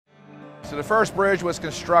So the first bridge was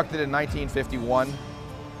constructed in 1951.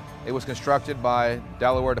 It was constructed by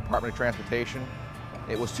Delaware Department of Transportation.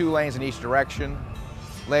 It was 2 lanes in each direction.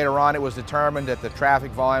 Later on, it was determined that the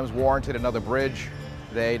traffic volumes warranted another bridge.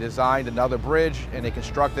 They designed another bridge and they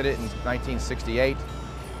constructed it in 1968.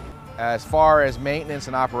 As far as maintenance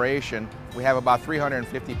and operation, we have about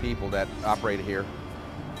 350 people that operate here,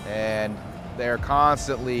 and they're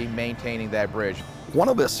constantly maintaining that bridge. One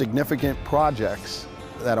of the significant projects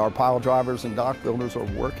that our pile drivers and dock builders are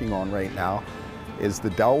working on right now is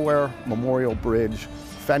the Delaware Memorial Bridge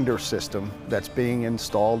fender system that's being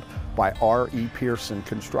installed by R.E. Pierson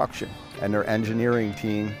Construction and their engineering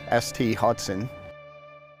team, St. Hudson.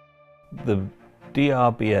 The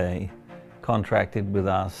DRBA contracted with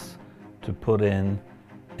us to put in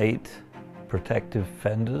 8 protective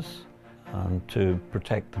fenders to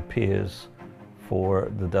protect the piers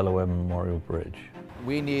for the Delaware Memorial Bridge.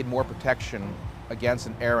 We need more protection against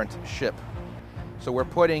an errant ship. So we're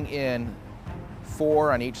putting in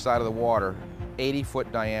 4 on each side of the water,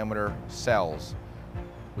 80-foot diameter cells.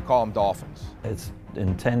 We call them dolphins. It's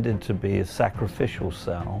intended to be a sacrificial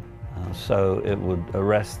cell, so it would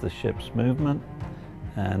arrest the ship's movement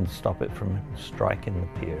and stop it from striking the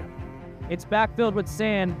pier. It's backfilled with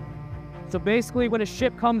sand, so basically when a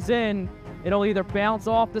ship comes in, it'll either bounce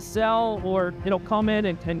off the cell or it'll come in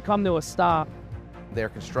and come to a stop. They're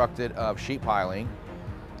constructed of sheet piling,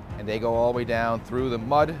 and they go all the way down through the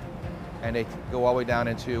mud, and they go all the way down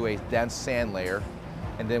into a dense sand layer,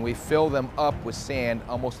 and then we fill them up with sand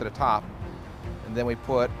almost to the top, and then we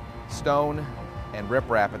put stone and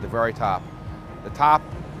riprap at the very top. The top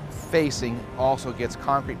facing also gets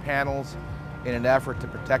concrete panels in an effort to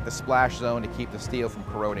protect the splash zone to keep the steel from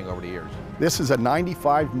corroding over the years. This is a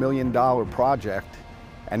 $95 million project,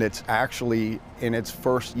 and it's actually in its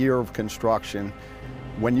first year of construction.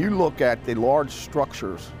 When you look at the large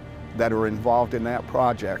structures that are involved in that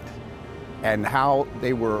project and how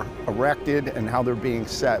they were erected and how they're being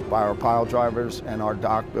set by our pile drivers and our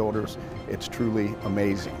dock builders, it's truly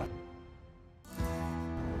amazing.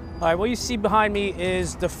 All right, what you see behind me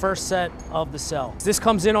is the first set of the cell. This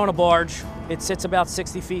comes in on a barge. It sits about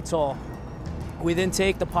 60 feet tall. We then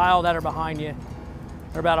take the pile that are behind you.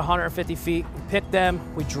 They're about 150 feet. We pick them,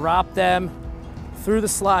 we drop them through the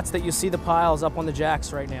slots that you see the piles up on the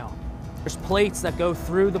jacks right now. There's plates that go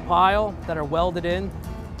through the pile that are welded in,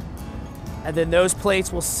 and then those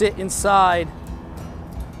plates will sit inside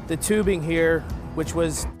the tubing here, which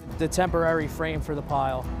was the temporary frame for the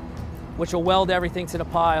pile, which will weld everything to the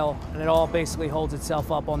pile, and it all basically holds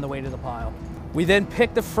itself up on the way to the pile. We then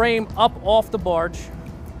pick the frame up off the barge,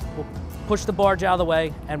 we'll push the barge out of the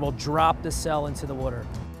way, and we'll drop the cell into the water.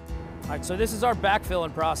 All right, so this is our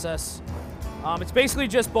backfilling process. It's basically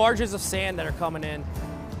just barges of sand that are coming in.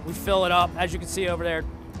 We fill it up, as you can see over there,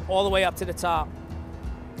 all the way up to the top.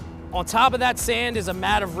 On top of that sand is a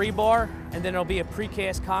mat of rebar, and then there'll be a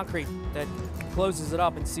precast concrete that closes it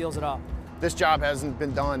up and seals it up. This job hasn't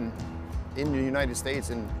been done in the United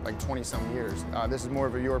States in like 20-some years. This is more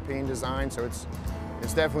of a European design, so it's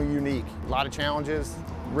definitely unique. A lot of challenges.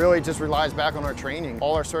 Really just relies back on our training,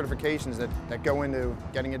 all our certifications that go into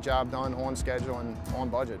getting a job done on schedule and on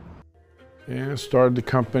budget. Yeah, started the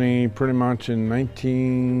company pretty much in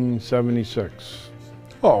 1976.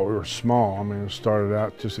 Oh, we were small. I mean, it started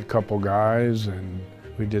out just a couple guys, and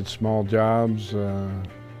we did small jobs and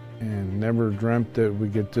never dreamt that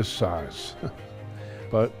we'd get this size.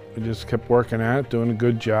 But we just kept working at it, doing a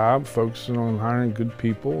good job, focusing on hiring good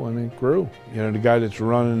people, and it grew. You know, the guy that's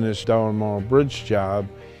running this Delaware Memorial Bridge job,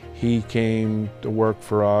 he came to work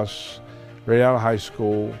for us right out of high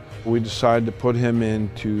school. We decided to put him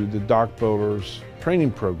into the Dockbuilders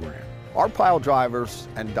training program. Our pile drivers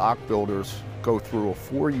and dock builders go through a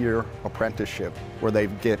 4-year apprenticeship where they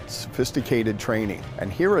get sophisticated training.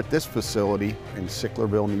 And here at this facility in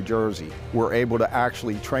Sicklerville, New Jersey, we're able to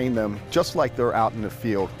actually train them just like they're out in the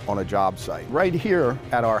field on a job site. Right here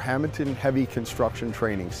at our Hammonton Heavy Construction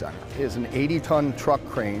Training Center is an 80-ton truck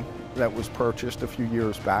crane that was purchased a few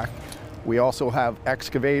years back. We also have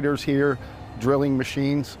excavators here, drilling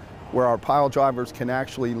machines, where our pile drivers can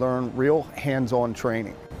actually learn real hands-on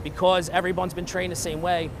training. Because everyone's been trained the same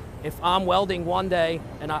way, if I'm welding one day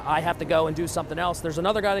and I have to go and do something else, there's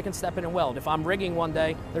another guy that can step in and weld. If I'm rigging one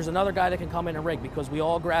day, there's another guy that can come in and rig, because we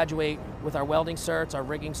all graduate with our welding certs, our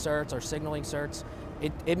rigging certs, our signaling certs.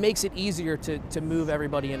 It makes it easier to move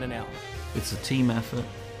everybody in and out. It's a team effort.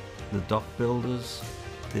 The Dockbuilders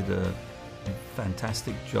did a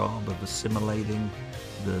fantastic job of assimilating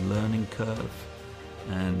the learning curve,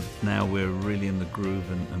 and now we're really in the groove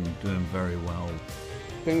and doing very well.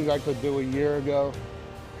 Things I could do a year ago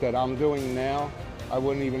that I'm doing now, I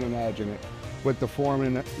wouldn't even imagine it. With the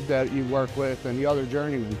foreman that you work with and the other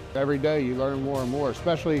journeymen, every day you learn more and more,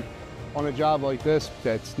 especially on a job like this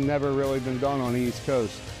that's never really been done on the East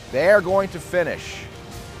Coast. They're going to finish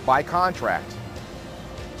by contract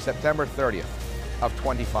September 30th of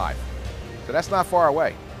 25. So that's not far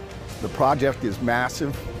away. The project is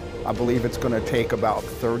massive. I believe it's going to take about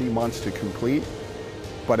 30 months to complete.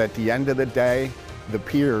 But at the end of the day, the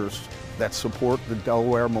piers that support the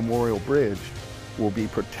Delaware Memorial Bridge will be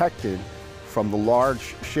protected from the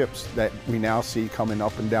large ships that we now see coming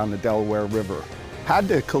up and down the Delaware River. Had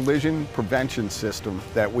the collision prevention system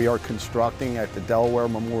that we are constructing at the Delaware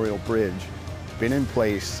Memorial Bridge been in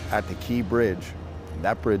place at the Key Bridge,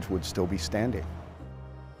 that bridge would still be standing.